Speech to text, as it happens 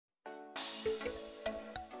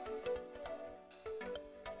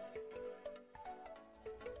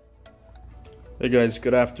Hey guys,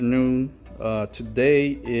 good afternoon.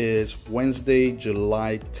 Today is Wednesday,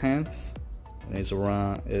 July 10th. And it's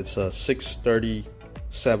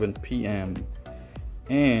 6:37 p.m.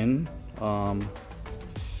 and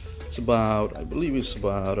it's about, I believe it's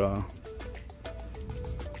about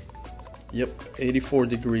 84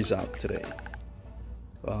 degrees out today.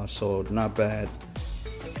 So not bad.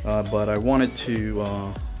 But I wanted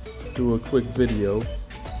to do a quick video.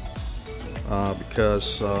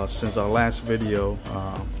 Because since our last video,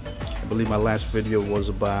 I believe my last video was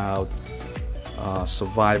about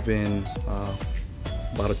surviving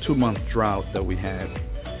about a 2-month drought that we had.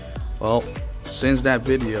 Well, since that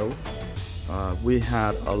video, we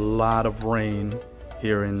had a lot of rain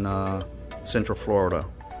here in Central Florida,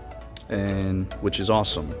 and which is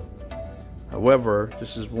awesome. However,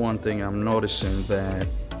 this is one thing I'm noticing, that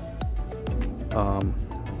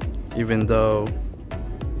even though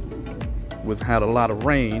we've had a lot of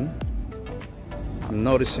rain, I'm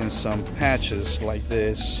noticing some patches like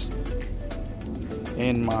this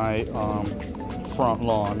in my front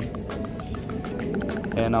lawn,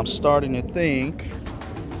 and I'm starting to think,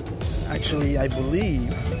 actually I believe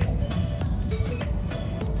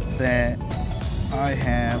that I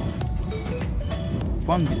have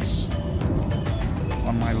fungus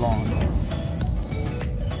on my lawn.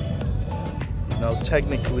 Now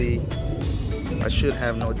technically I should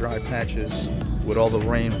have no dry patches with all the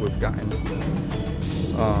rain we've gotten,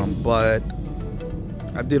 but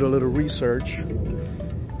I did a little research,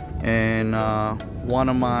 and one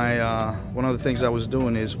of the things I was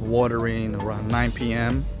doing is watering around 9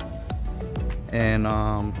 p.m. and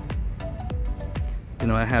I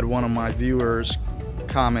had one of my viewers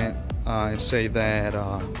comment and say that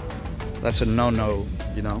that's a no-no.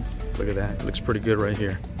 Look at that, it looks pretty good right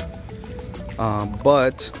here.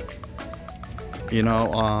 But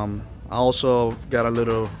I also got a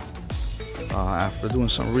little, after doing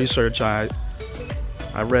some research, I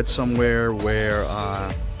read somewhere where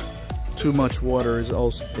too much water is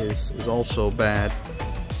also bad,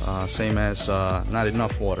 same as not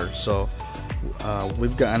enough water. So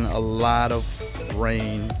we've gotten a lot of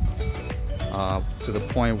rain to the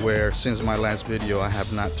point where, since my last video, I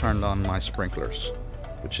have not turned on my sprinklers,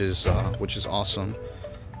 which is awesome.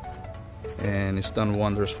 And it's done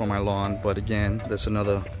wonders for my lawn. But again, there's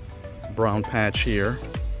another brown patch here.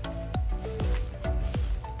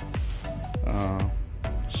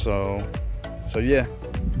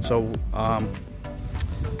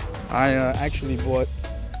 I actually bought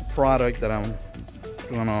a product that I'm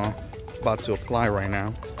about to apply right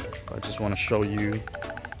now. I just want to show you.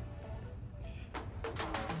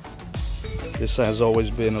 This has always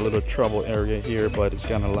been a little trouble area here, but it's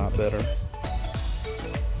gotten a lot better.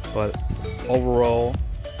 But overall,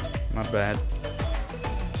 not bad.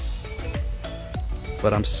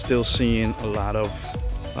 But I'm still seeing a lot of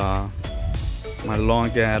my lawn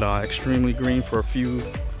got extremely green for a few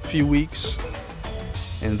weeks,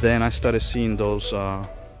 and then I started seeing those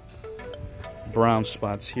brown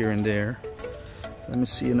spots here and there. Let me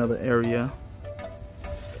see another area.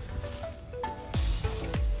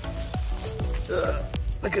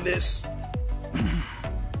 Look at this.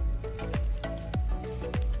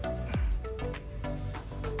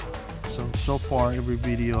 So far, every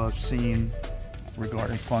video I've seen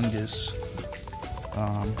regarding fungus,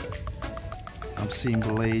 I'm seeing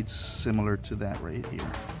blades similar to that right here.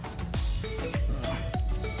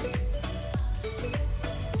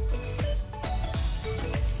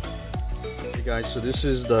 Hey guys, so this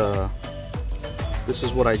is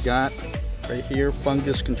what I got right here: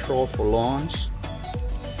 fungus control for lawns,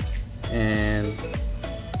 and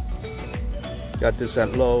got this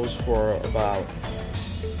at Lowe's for about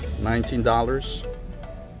 $19.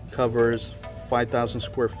 Covers 5,000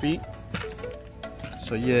 square feet.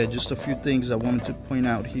 So yeah, just a few things I wanted to point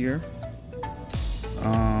out here.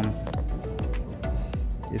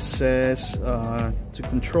 It says to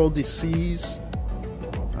control disease,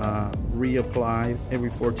 reapply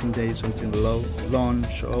every 14 days until the lawn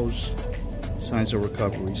shows signs of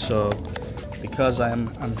recovery. So because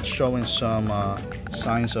I'm showing some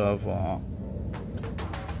signs of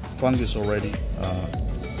fungus already,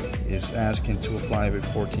 is asking to apply every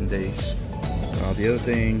 14 days. The other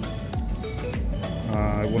thing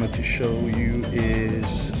I wanted to show you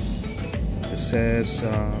is, it says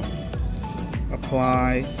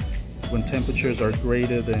apply when temperatures are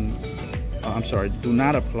greater than, do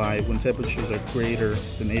not apply when temperatures are greater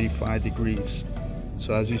than 85 degrees.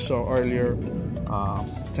 So as you saw earlier, the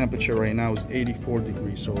temperature right now is 84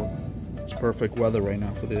 degrees, so it's perfect weather right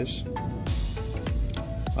now for this.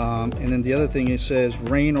 And then the other thing, it says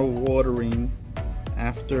rain or watering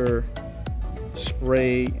after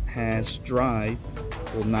spray has dried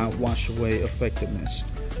will not wash away effectiveness.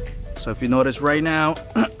 So if you notice right now,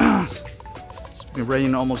 it's been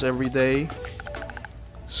raining almost every day.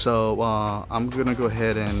 So I'm gonna go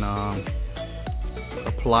ahead and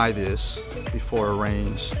apply this before it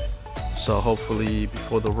rains. So hopefully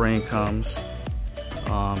before the rain comes,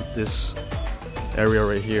 this area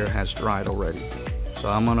right here has dried already. So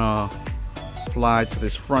I'm gonna apply to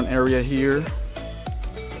this front area here,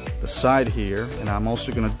 the side here, and I'm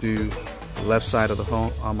also gonna do the left side of the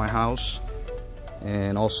home, my house,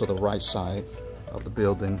 and also the right side of the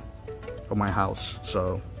building of my house.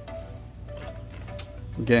 So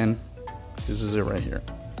again, this is it right here,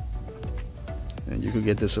 and you can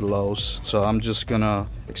get this at Lowe's. So I'm just gonna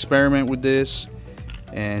experiment with this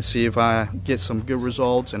and see if I get some good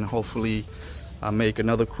results, and hopefully I'll make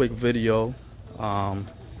another quick video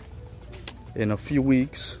in a few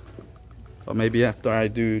weeks, or maybe after I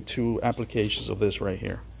do 2 applications of this right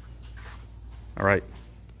here. All right.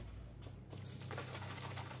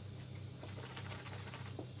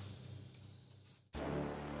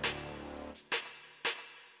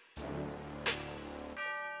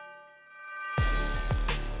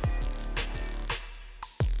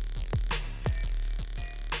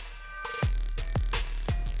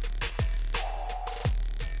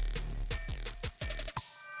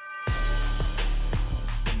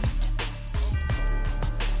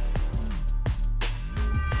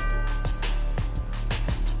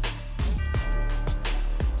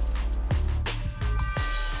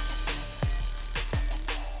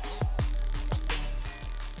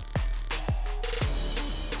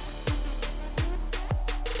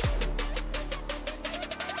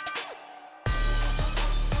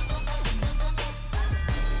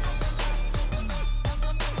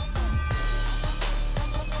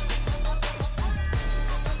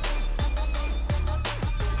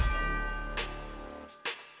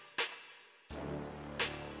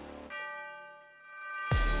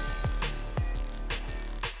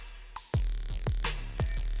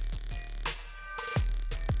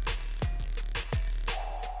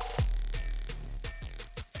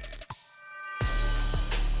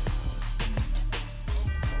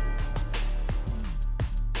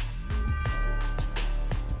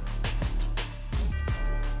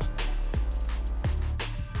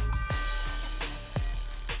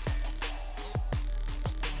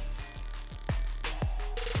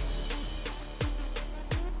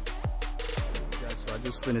 So I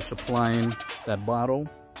just finished applying that bottle.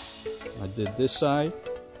 I did this side,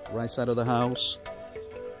 right side of the house.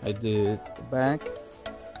 I did the back,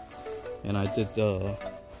 and I did the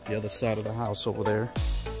other side of the house over there.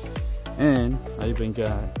 And I even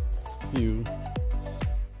got a few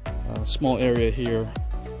small area here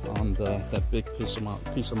on that big piece of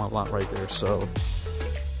my lot right there. So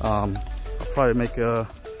I'll probably make a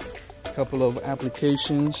couple of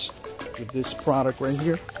applications with this product right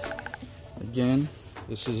here. Again,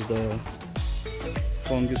 this is the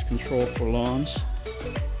Fungus Control for Lawns,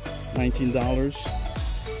 $19,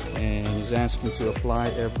 and he's asking to apply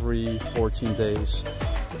every 14 days.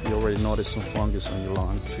 You already noticed some fungus on your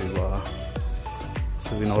lawn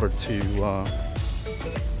in order to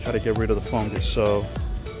try to get rid of the fungus. So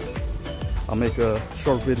I'll make a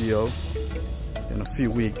short video in a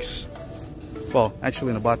few weeks, well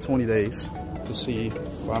actually in about 20 days, to see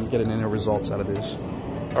if I'm getting any results out of this.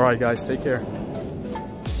 Alright guys, take care.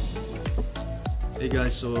 Hey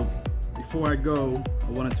guys, so before I go,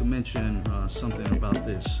 I wanted to mention something about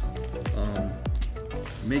this.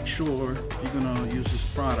 Make sure if you're gonna use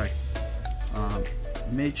this product,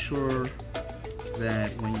 make sure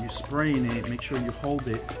that when you're spraying it, make sure you hold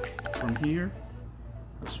it from here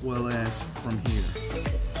as well as from here.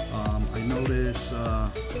 I notice,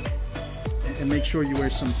 and make sure you wear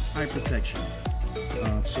some eye protection.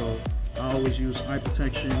 So I always use eye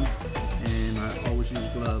protection and I always use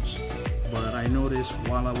gloves. But I noticed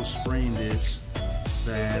while I was spraying this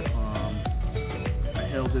that I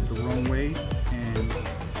held it the wrong way, and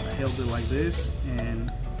I held it like this,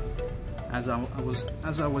 and as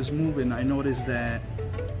I was moving, I noticed that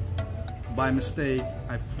by mistake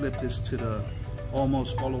I flipped this to the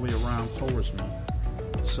almost all the way around towards me.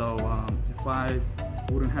 So if I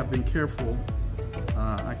wouldn't have been careful,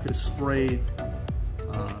 I could have sprayed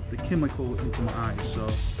the chemical into my eyes. So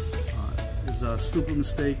it's a stupid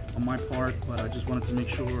mistake on my part, but I just wanted to make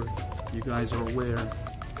sure you guys are aware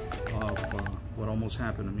of what almost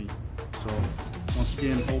happened to me. So once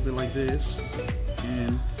again, hold it like this,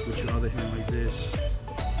 and with your other hand like this,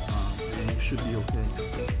 and you should be okay.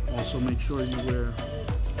 Also make sure you wear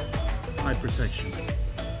eye protection.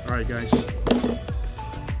 Alright guys.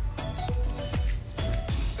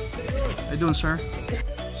 How you doing, sir?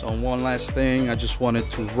 So one last thing, I just wanted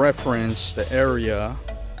to reference the area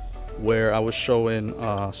where I was showing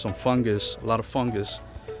some fungus, a lot of fungus,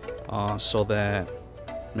 so that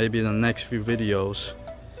maybe in the next few videos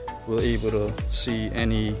we'll be able to see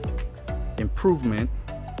any improvement.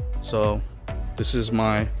 So this is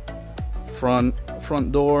my front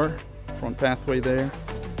door, front pathway there,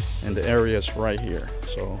 and the area is right here.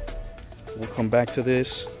 So we'll come back to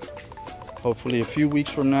this hopefully a few weeks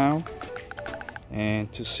from now,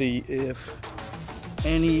 and to see if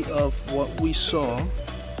any of what we saw,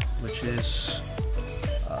 which is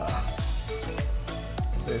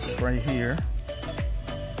this right here.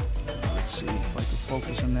 Let's see if I can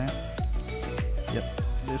focus on that. Yep,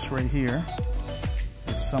 this right here.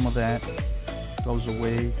 If some of that goes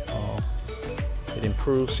away, it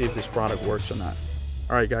improves, see if this product works or not.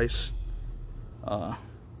 Alright guys,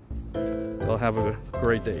 y'all have a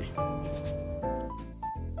great day.